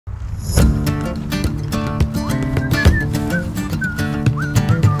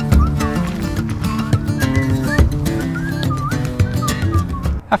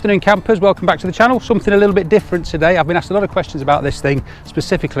Afternoon campers, welcome back to the channel. Something a little bit different today. I've been asked a lot of questions about this thing,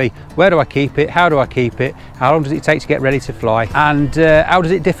 specifically where do I keep it, how do I keep it, how long does it take to get ready to fly, and how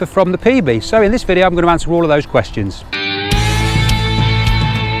does it differ from the PeaBee. So in this video I'm going to answer all of those questions.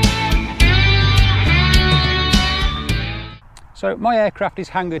 So my aircraft is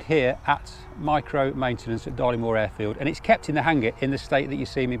hangared here at Micro Maintenance at Darlingmoor Airfield, and it's kept in the hangar in the state that you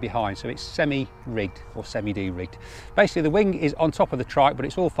see me behind. So it's semi-rigged or semi-de-rigged. Basically the wing is on top of the trike, but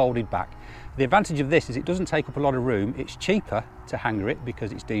it's all folded back. The advantage of this is it doesn't take up a lot of room. It's cheaper to hangar it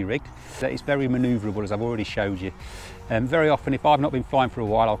because it's de-rigged. It's very manoeuvrable, as I've already showed you. Very often, if I've not been flying for a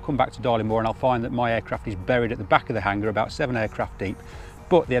while, I'll come back to Darlingmoor and I'll find that my aircraft is buried at the back of the hangar, about 7 aircraft deep.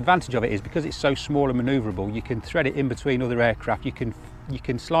 But the advantage of it is because it's so small and manoeuvrable, you can thread it in between other aircraft. You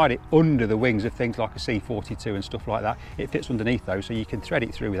can slide it under the wings of things like a C-42 and stuff like that. It fits underneath those, so you can thread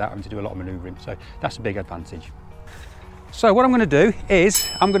it through without having to do a lot of manoeuvring. So that's a big advantage. So what I'm going to do is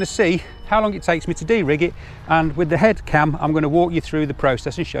I'm going to see how long it takes me to de-rig it, and with the head cam I'm going to walk you through the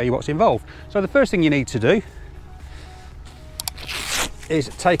process and show you what's involved. So the first thing you need to do is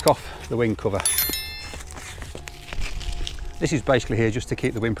take off the wing cover. This is basically here just to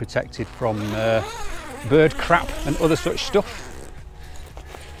keep the wing protected from bird crap and other such stuff.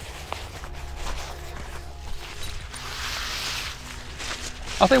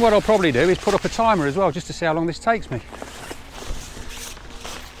 I think what I'll probably do is put up a timer as well, just to see how long this takes me.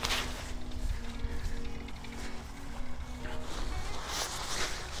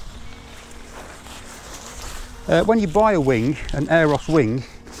 When you buy a wing, an Aeros wing,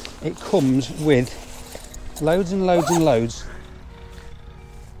 it comes with loads and loads and loads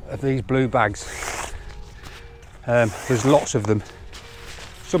of these blue bags. There's lots of them.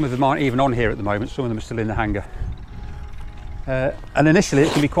 Some of them aren't even on here at the moment, some of them are still in the hangar. And initially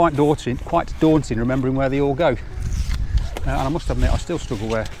it can be quite daunting remembering where they all go. And I must admit I still struggle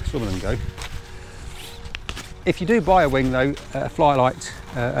where some of them go. If you do buy a wing though, a Flylight,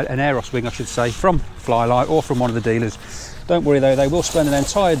 an Aeros wing I should say, from Flylight or from one of the dealers, don't worry though, they will spend an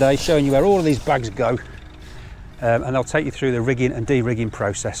entire day showing you where all of these bags go. And they'll take you through the rigging and de-rigging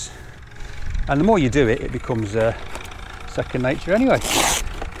process. And the more you do it, it becomes second nature anyway.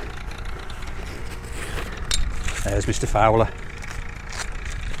 There's Mr. Fowler.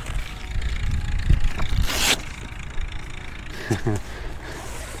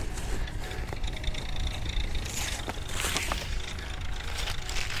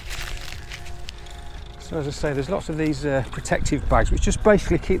 So as I say, there's lots of these protective bags which just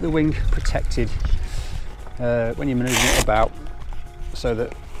basically keep the wing protected when you're manoeuvring it about, so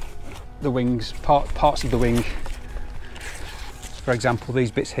that the wings, parts of the wing, for example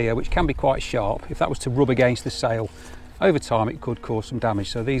these bits here, which can be quite sharp, if that was to rub against the sail over time it could cause some damage.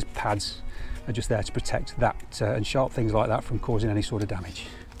 So these pads are just there to protect that and sharp things like that from causing any sort of damage.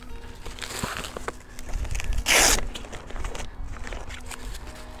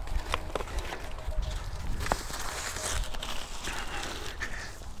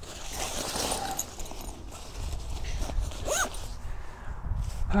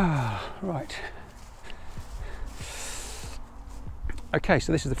 Right. Okay,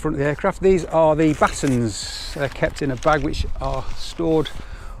 so this is the front of the aircraft. These are the battens. They're kept in a bag which are stored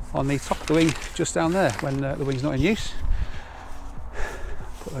on the top of the wing just down there when the wing's not in use.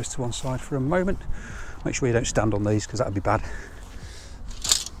 Put those to one side for a moment. Make sure you don't stand on these because that would be bad.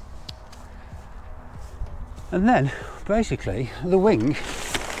 And then basically the wing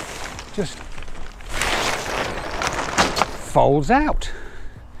just folds out.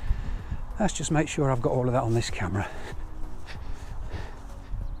 Let's just make sure I've got all of that on this camera.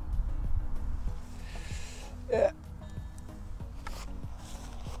 Yeah.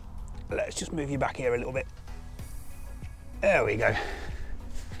 Let's just move you back here a little bit. There we go.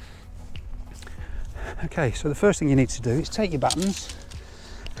 Okay, so the first thing you need to do is take your battens,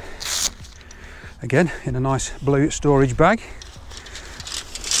 again in a nice blue storage bag.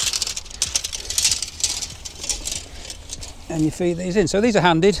 And you feed these in. So these are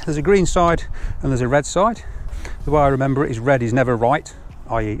handed. There's a green side and there's a red side. The way I remember it is red is never right,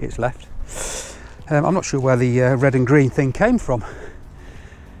 i.e. it's left. I'm not sure where the red and green thing came from.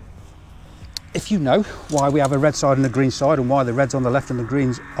 If you know why we have a red side and a green side and why the red's on the left and the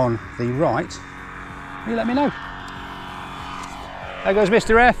green's on the right, you let me know. There goes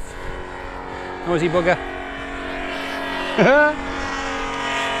Mr. F. Noisy bugger.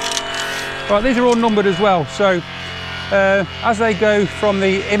 Right, these are all numbered as well. So as they go from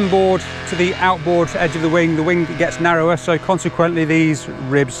the inboard to the outboard edge of the wing gets narrower, so consequently these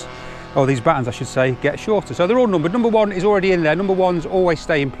ribs, or these battens I should say, get shorter. So they're all numbered. Number 1 is already in there. Number 1s always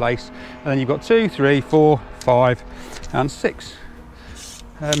stay in place. And then you've got 2, 3, 4, 5 and 6.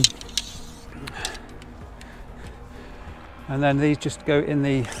 And then these just go in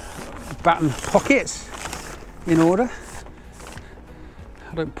the batten pockets in order.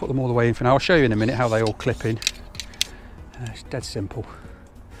 I don't put them all the way in for now. I'll show you in a minute how they all clip in. It's dead simple.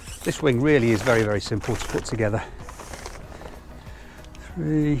 This wing really is very, very simple to put together.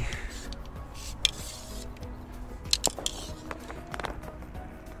 3,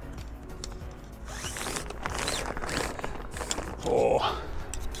 4,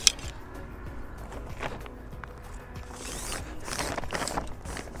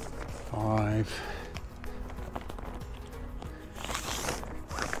 5,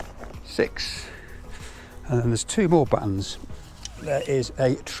 6, and then there's 2 more battens. There is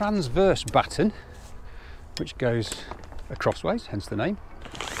a transverse batten which goes crossways, hence the name,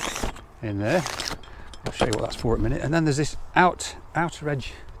 in there. I'll show you what that's for in a minute. And then there's this outer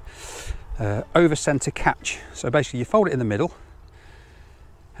edge over centre catch. So basically you fold it in the middle,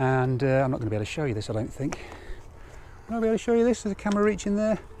 and I'm not going to be able to show you this, I don't think. Will I be able to show you this? There's a camera reach in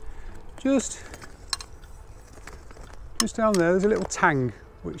there. Just down there, there's a little tang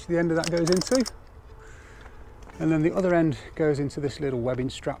which the end of that goes into. And then the other end goes into this little webbing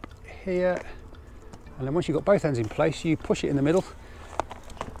strap here. And then once you've got both ends in place, you push it in the middle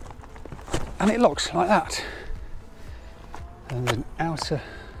and it locks like that. And there's an outer,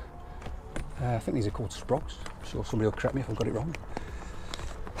 I think these are called sprogs. I'm sure somebody will correct me if I've got it wrong.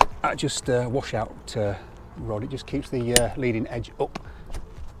 Just wash out rod, it just keeps the leading edge up.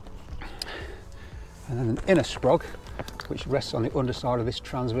 And then an inner sprog, which rests on the underside of this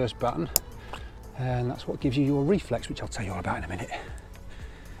transverse batten. And that's what gives you your reflex, which I'll tell you all about in a minute.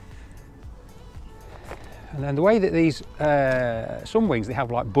 And then the way that these, some wings, they have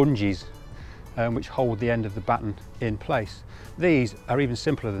like bungees which hold the end of the batten in place. These are even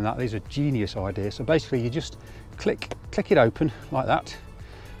simpler than that. These are a genius idea. So basically you just click it open like that,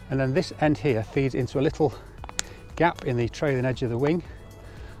 and then this end here feeds into a little gap in the trailing edge of the wing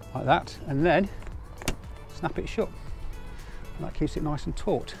like that, and then snap it shut. And that keeps it nice and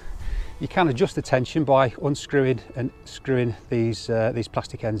taut. You can adjust the tension by unscrewing and screwing these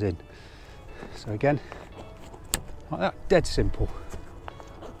plastic ends in. So again, like that, dead simple.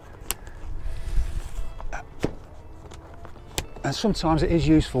 And sometimes it is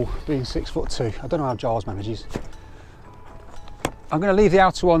useful being 6'2". I don't know how Giles manages. I'm going to leave the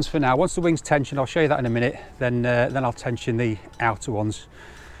outer ones for now. Once the wing's tensioned, I'll show you that in a minute. Then I'll tension the outer ones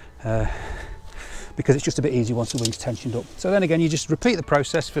because it's just a bit easier once the wing's tensioned up. So then again, you just repeat the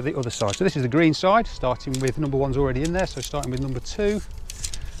process for the other side. So this is the green side, starting with number 1's already in there. So starting with number 2.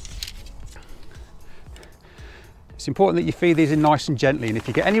 It's important that you feed these in nice and gently, and if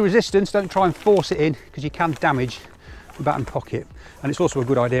you get any resistance, don't try and force it in because you can damage the batten pocket. And it's also a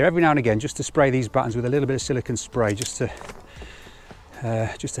good idea every now and again just to spray these battens with a little bit of silicone spray just to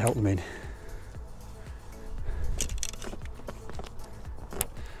help them in.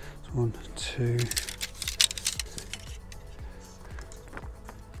 So 1, 2,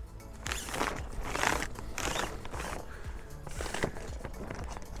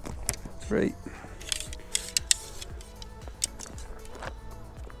 3.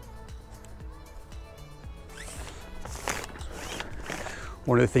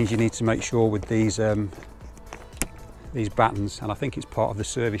 One of the things you need to make sure with these battens, and I think it's part of the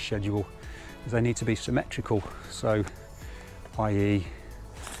service schedule, is they need to be symmetrical. So, i.e.,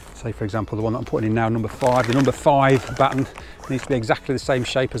 say for example the one that I'm putting in now, number 5, the number 5 batten needs to be exactly the same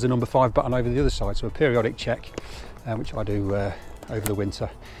shape as the number 5 batten over the other side. So a periodic check, which I do over the winter,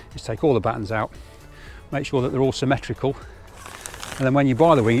 is take all the battens out, make sure that they're all symmetrical, and then when you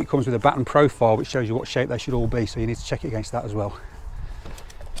buy the wing it comes with a batten profile which shows you what shape they should all be, so you need to check it against that as well.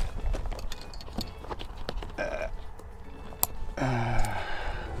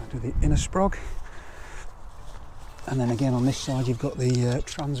 Do the inner sprog, and then again on this side you've got the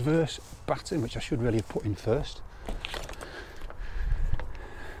transverse batten, which I should really have put in first.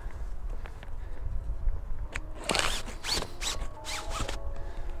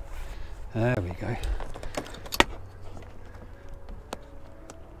 There we go.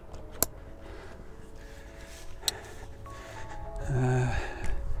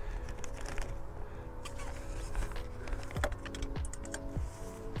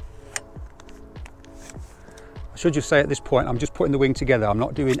 I should just say at this point I'm just putting the wing together. I'm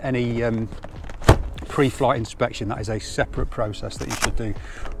not doing any pre-flight inspection. That is a separate process that you should do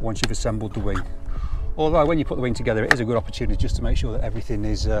once you've assembled the wing. Although when you put the wing together it is a good opportunity just to make sure that everything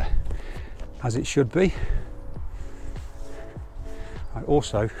is as it should be. I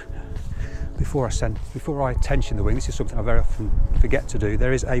also, before I tension the wing, this is something I very often forget to do,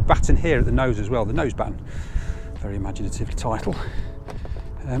 there is a batten here at the nose as well, the nose batten, very imaginative title.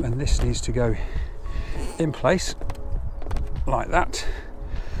 and this needs to go in place like that,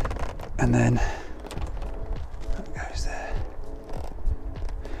 and then that goes there.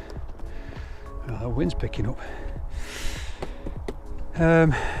 Oh, the wind's picking up.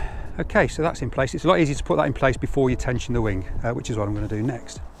 Okay, so that's in place. It's a lot easier to put that in place before you tension the wing, which is what I'm going to do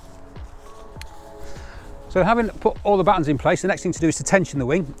next. So having put all the buttons in place, the next thing to do is to tension the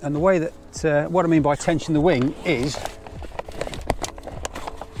wing. And the way that, what I mean by tension the wing is,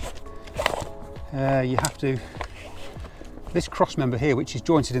 you have to, this cross member here, which is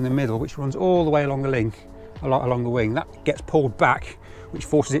jointed in the middle, which runs all the way along the wing, that gets pulled back, which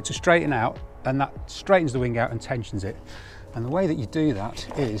forces it to straighten out, and that straightens the wing out and tensions it. And the way that you do that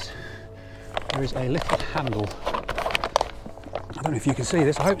is, there is a little handle. I don't know if you can see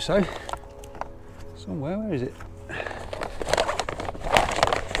this, I hope so. Somewhere, where is it?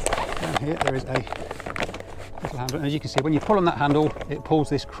 Down here, there is a little handle. And as you can see, when you pull on that handle, it pulls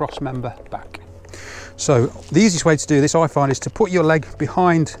this cross member back. So the easiest way to do this, I find, is to put your leg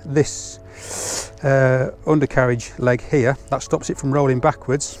behind this undercarriage leg here. That stops it from rolling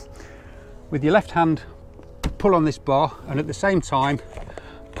backwards. With your left hand, pull on this bar, and at the same time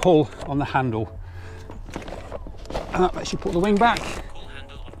pull on the handle, and that lets you put the wing back. Pull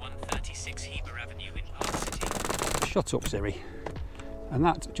handle on 136 Heber Avenue in Park City. Shut up, Siri. And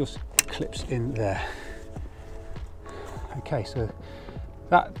that just clips in there. Okay, so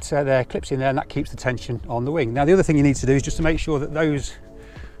that there clips in there, and that keeps the tension on the wing. Now the other thing you need to do is just to make sure that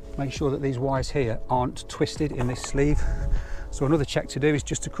these wires here aren't twisted in this sleeve. So another check to do is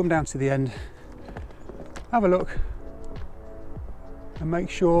just to come down to the end, have a look, and make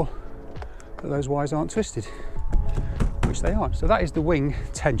sure that those wires aren't twisted, which they aren't. So that is the wing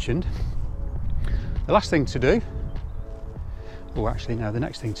tensioned. The last thing to do, or actually no, the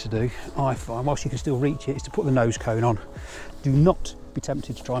next thing to do, I find, whilst you can still reach it, is to put the nose cone on. Do not be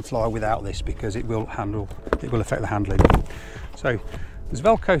tempted to try and fly without this, because it will affect the handling. So there's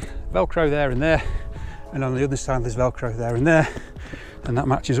Velcro there and there, and on the other side there's Velcro there and there, and that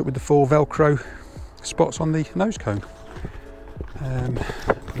matches up with the 4 Velcro spots on the nose cone.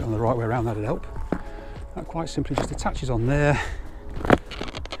 Put it on the right way around, that'd help. That quite simply just attaches on there.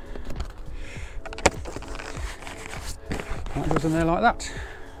 That goes in there like that.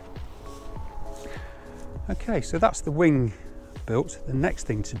 Okay, so that's the wing built. The next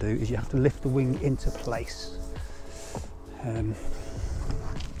thing to do is you have to lift the wing into place.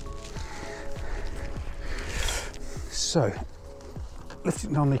 So, lift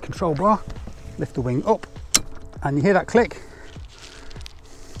it on the control bar, lift the wing up, and you hear that click?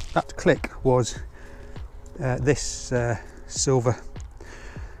 That click was this silver,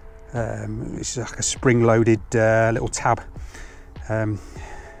 it's like a spring-loaded little tab.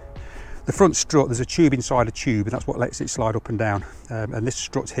 The front strut, there's a tube inside a tube, and that's what lets it slide up and down. And this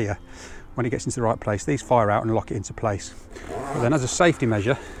strut here, when it gets into the right place, these fire out and lock it into place. But then as a safety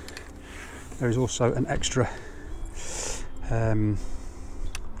measure, there is also an extra,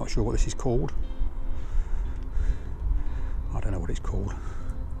 not sure what this is called. I don't know what it's called.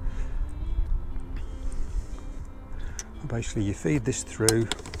 Basically you feed this through.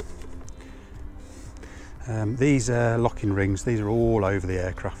 These locking rings, these are all over the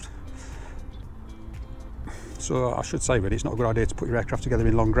aircraft. So I should say really it's not a good idea to put your aircraft together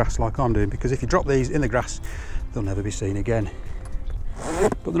in long grass like I'm doing, because if you drop these in the grass, they'll never be seen again.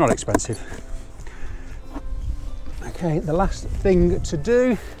 But they're not expensive. Okay, the last thing to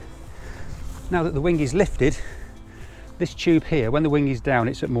do, now that the wing is lifted, this tube here, when the wing is down,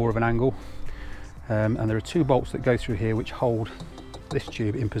 it's at more of an angle. And there are 2 bolts that go through here which hold this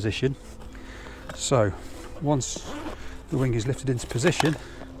tube in position. So once the wing is lifted into position,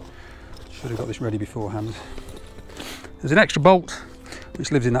 should have got this ready beforehand. There's an extra bolt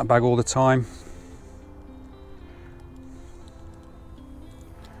which lives in that bag all the time.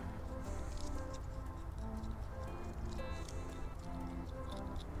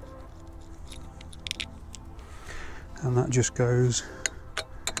 And that just goes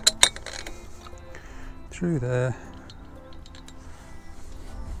through there.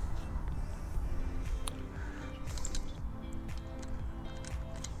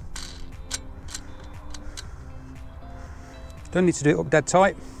 Don't need to do it up dead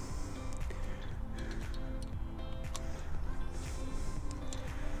tight.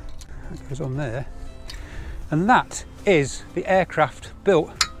 That goes on there. And that is the aircraft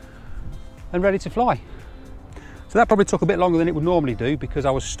built and ready to fly. So that probably took a bit longer than it would normally do, because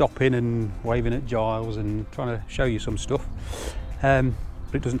I was stopping and waving at Giles and trying to show you some stuff. But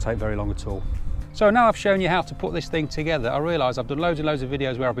it doesn't take very long at all. So now I've shown you how to put this thing together, I realise I've done loads and loads of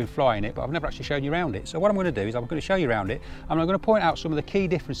videos where I've been flying it, but I've never actually shown you around it. So what I'm going to do is I'm going to show you around it, and I'm going to point out some of the key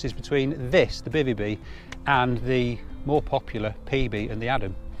differences between this, the BivvyBee, and the more popular PeaBee and the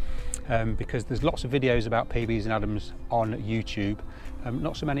Atom. Because there's lots of videos about PeaBees and Atoms on YouTube,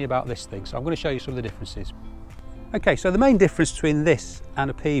 not so many about this thing. So I'm going to show you some of the differences. Okay, so the main difference between this and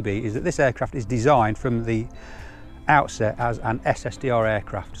a PeaBee is that this aircraft is designed from the outset as an SSDR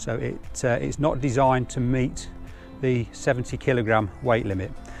aircraft, so it's not designed to meet the 70 kilogram weight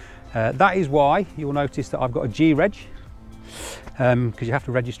limit. That is why you'll notice that I've got a G-Reg, because you have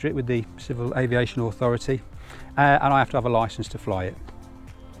to register it with the Civil Aviation Authority, and I have to have a license to fly it.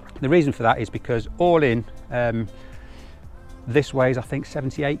 The reason for that is because all in, this weighs I think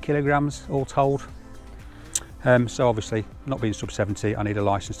 78 kilograms all told. So obviously, not being sub 70, I need a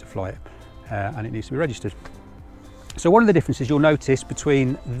license to fly it, and it needs to be registered. So one of the differences you'll notice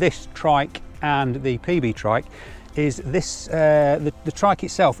between this Trike and the PeaBee Trike is this, the Trike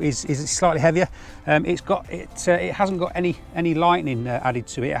itself is slightly heavier. It hasn't got any lightning added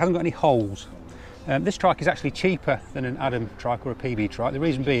to it. It hasn't got any holes. This Trike is actually cheaper than an Atom Trike or a PeaBee Trike. The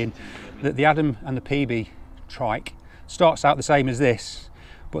reason being that the Atom and the PeaBee Trike starts out the same as this,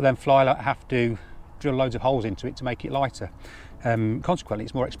 but then Flylight have to drill loads of holes into it to make it lighter. Consequently,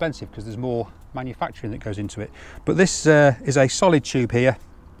 it's more expensive because there's more manufacturing that goes into it. But this is a solid tube here,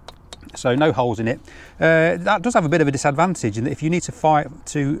 so no holes in it. That does have a bit of a disadvantage in that if you need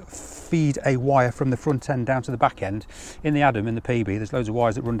to feed a wire from the front end down to the back end, in the Atom and the PeaBee, there's loads of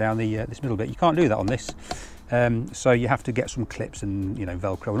wires that run down this middle bit. You can't do that on this, so you have to get some clips and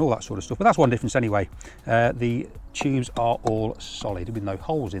Velcro and all that sort of stuff. But that's one difference anyway. The tubes are all solid with no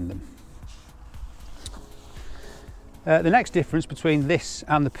holes in them. The next difference between this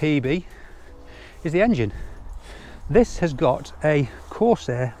and the PeaBee is the engine. This has got a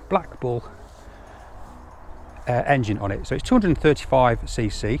Corsair Black Bull engine on it, so it's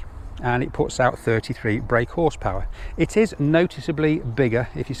 235cc and it puts out 33 brake horsepower. It is noticeably bigger.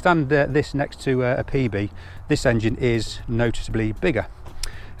 If you stand this next to a PeaBee, this engine is noticeably bigger.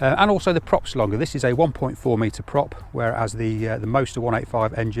 And also the prop's longer. This is a 1.4 metre prop, whereas the Motor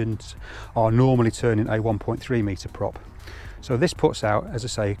 185 engines are normally turning a 1.3 metre prop. So this puts out, as I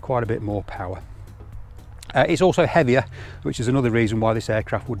say, quite a bit more power. It's also heavier, which is another reason why this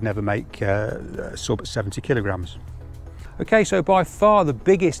aircraft would never make sub 70 kilograms. Okay, so by far the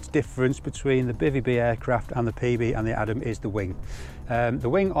biggest difference between the BivvyBee aircraft and the PeaBee and the Atom is the wing. The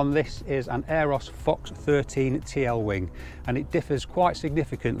wing on this is an Aeros Fox 13 TL wing, and it differs quite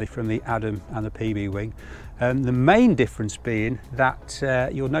significantly from the Atom and the PeaBee wing. The main difference being that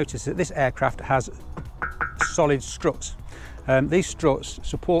you'll notice that this aircraft has solid struts. These struts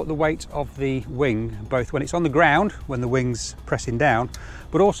support the weight of the wing, both when it's on the ground, when the wing's pressing down,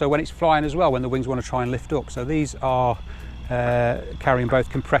 but also when it's flying as well, when the wings want to try and lift up. So these are carrying both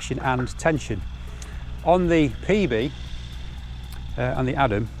compression and tension. On the PeaBee and the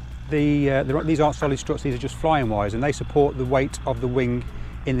Atom, these aren't solid struts, these are just flying wires, and they support the weight of the wing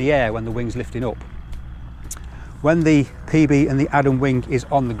in the air when the wing's lifting up. When the PeaBee and the Atom wing is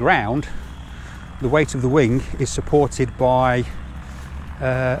on the ground, the weight of the wing is supported by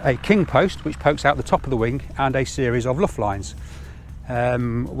a king post which pokes out the top of the wing and a series of luff lines.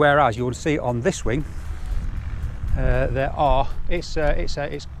 Whereas you'll see on this wing, it's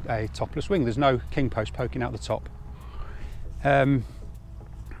a topless wing. There's no king post poking out the top. One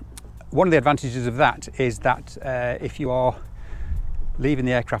of the advantages of that is that if you are leaving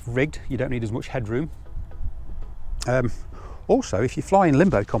the aircraft rigged, you don't need as much headroom. Also, if you fly in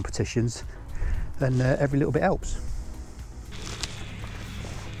limbo competitions, then every little bit helps.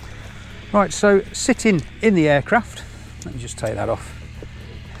 Right, so sitting in the aircraft, let me just take that off.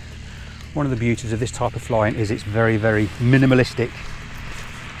 One of the beauties of this type of flying is it's very, very minimalistic.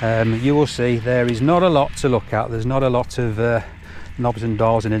 You will see there is not a lot to look at. There's not a lot of knobs and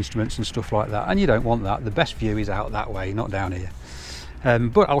dials and instruments and stuff like that, and you don't want that. The best view is out that way, not down here.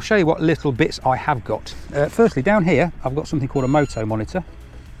 But I'll show you what little bits I have got. Firstly, down here I've got something called a Motomonitor,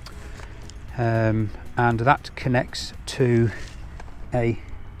 and that connects to a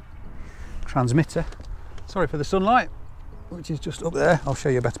transmitter. Sorry for the sunlight, which is just up there. I'll show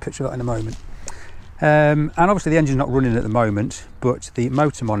you a better picture of that in a moment. And obviously the engine's not running at the moment, but the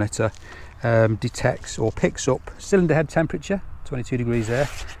Motomonitor detects or picks up cylinder head temperature, 22 degrees there,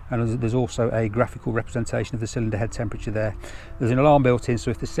 and there's also a graphical representation of the cylinder head temperature there. There's an alarm built in, so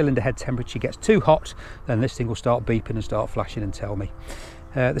if the cylinder head temperature gets too hot, then this thing will start beeping and start flashing and tell me.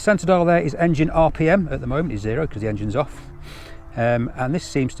 The centre dial there is engine RPM. At the moment is 0 because the engine's off, and this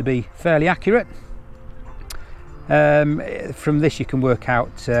seems to be fairly accurate. From this you can work out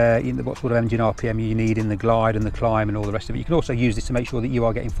what sort of engine RPM you need in the glide and the climb and all the rest of it. You can also use this to make sure that you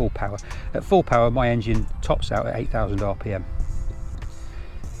are getting full power. At full power my engine tops out at 8,000 RPM.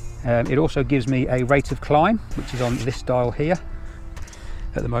 It also gives me a rate of climb, which is on this dial here.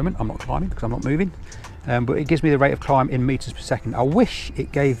 At the moment I'm not climbing because I'm not moving, but it gives me the rate of climb in meters per second. I wish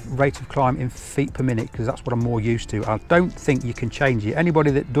it gave rate of climb in feet per minute because that's what I'm more used to. I don't think you can change it.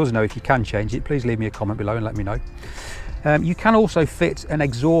 Anybody that does know if you can change it, please leave me a comment below and let me know. You can also fit an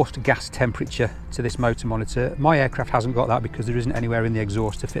exhaust gas temperature to this Motomonitor. My aircraft hasn't got that because there isn't anywhere in the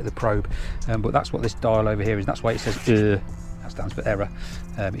exhaust to fit the probe, but that's what this dial over here is. That's why it says that stands for error.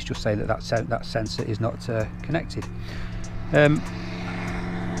 It's just saying that that sensor is not connected.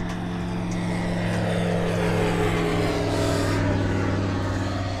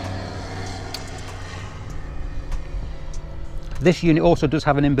 This unit also does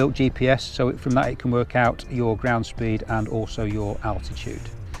have an inbuilt GPS, so from that it can work out your ground speed and also your altitude.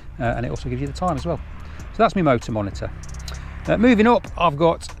 And it also gives you the time as well. So that's my Motomonitor. Moving up, I've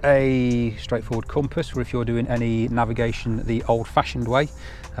got a straightforward compass for if you're doing any navigation the old-fashioned way.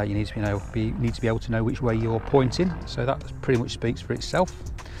 You need to be able to know which way you're pointing, so that pretty much speaks for itself.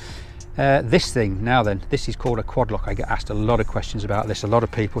 This thing, now then, this is called a Quadlock. I get asked a lot of questions about this. A lot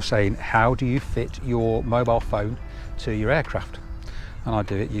of people saying, how do you fit your mobile phone to your aircraft? And I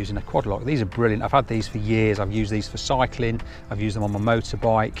do it using a Quadlock. These are brilliant. I've had these for years. I've used these for cycling. I've used them on my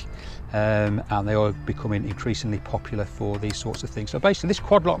motorbike, and they are becoming increasingly popular for these sorts of things. So basically this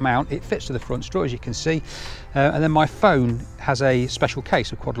Quadlock mount, it fits to the front strut as you can see, and then my phone has a special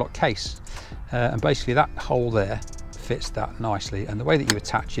case, a Quadlock case, and basically that hole there fits that nicely. And the way that you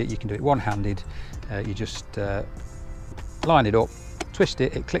attach it, you can do it one-handed. You just line it up, twist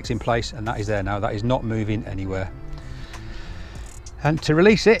it, it clicks in place, and that is there now. That is not moving anywhere. And to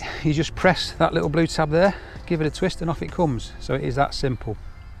release it, you just press that little blue tab there, give it a twist, and off it comes. So it is that simple.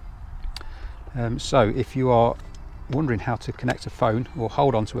 So if you are wondering how to connect a phone or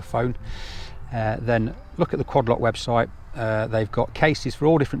hold on to a phone, then look at the Quadlock website. They've got cases for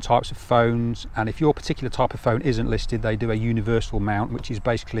all different types of phones, and if your particular type of phone isn't listed, they do a universal mount, which is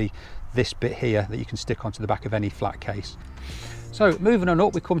basically this bit here that you can stick onto the back of any flat case. So moving on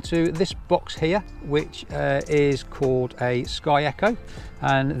up, we come to this box here, which is called a SkyEcho,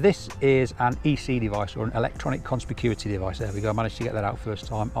 and this is an EC device, or an electronic conspicuity device. There we go, I managed to get that out first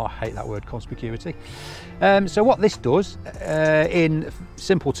time. Oh, I hate that word, conspicuity. So what this does, in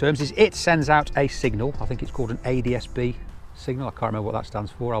simple terms, is it sends out a signal. I think it's called an ADS-B signal. I can't remember what that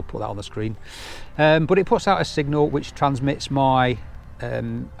stands for. I'll put that on the screen. But it puts out a signal which transmits my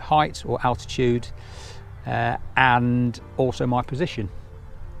height or altitude, and also my position,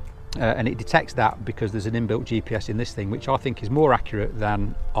 and it detects that because there's an inbuilt GPS in this thing, which I think is more accurate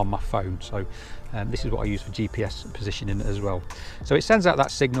than on my phone. So this is what I use for GPS positioning as well. So it sends out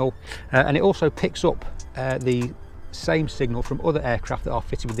that signal, and it also picks up the same signal from other aircraft that are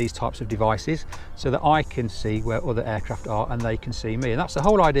fitted with these types of devices, so that I can see where other aircraft are and they can see me. And that's the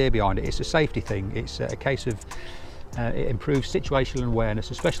whole idea behind it. It's a safety thing. It's a case of it improves situational awareness,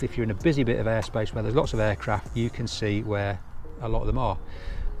 especially if you're in a busy bit of airspace where there's lots of aircraft. You can see where a lot of them are.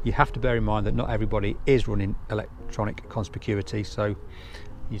 You have to bear in mind that not everybody is running electronic conspicuity, so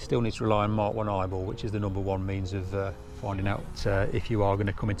you still need to rely on Mark 1 eyeball, which is the #1 means of finding out if you are going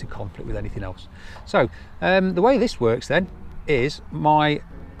to come into conflict with anything else. So the way this works then is my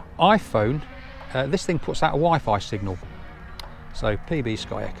iPhone, this thing puts out a Wi-Fi signal, so PeaBee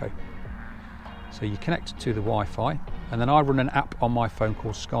SkyEcho. So you connect to the Wi-Fi, and then I run an app on my phone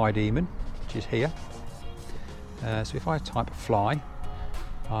called SkyDemon, which is here. So if I type fly,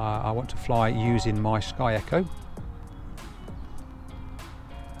 I want to fly using my SkyEcho.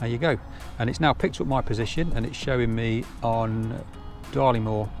 There you go. And it's now picked up my position, and it's showing me on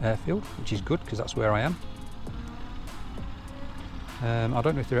Darlingmoor Airfield, which is good because that's where I am. I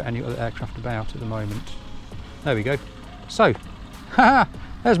don't know if there are any other aircraft about at the moment. There we go. So,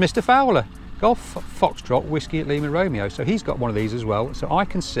 there's Mr. Fowler. Golf Foxtrot Whiskey at Lima Romeo. So he's got one of these as well. So I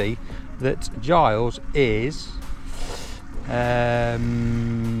can see that Giles is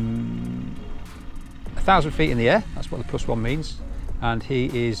 1,000 feet in the air. That's what the +1 means. And he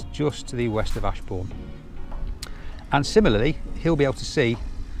is just to the west of Ashbourne. And similarly, he'll be able to see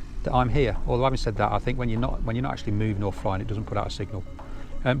that I'm here. Although having said that, I think when you're not actually moving or flying, it doesn't put out a signal.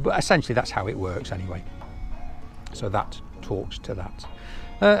 But essentially, that's how it works anyway. So that talks to that.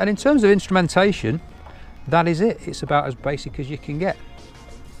 And in terms of instrumentation, that is it. It's about as basic as you can get.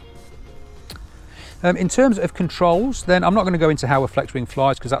 In terms of controls, then I'm not going to go into how a Flexwing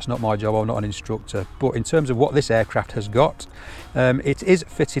flies because that's not my job, I'm not an instructor. But in terms of what this aircraft has got, it is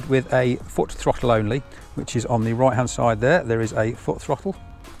fitted with a foot throttle only, which is on the right hand side there. There is a foot throttle.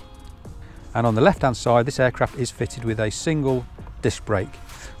 And on the left hand side, this aircraft is fitted with a single disc brake,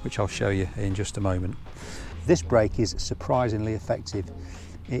 which I'll show you in just a moment. This brake is surprisingly effective.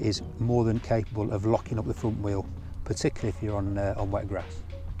 It is more than capable of locking up the front wheel, particularly if you're on wet grass.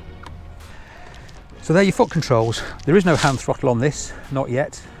 So there are your foot controls. There is no hand throttle on this, not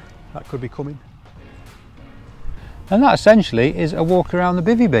yet. That could be coming. And that essentially is a walk around the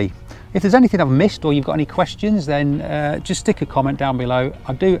BivvyBee. If there's anything I've missed or you've got any questions, then just stick a comment down below.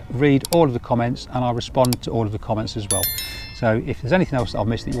 I do read all of the comments and I respond to all of the comments as well. So if there's anything else that I've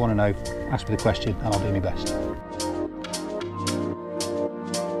missed that you want to know, ask me the question and I'll do my best.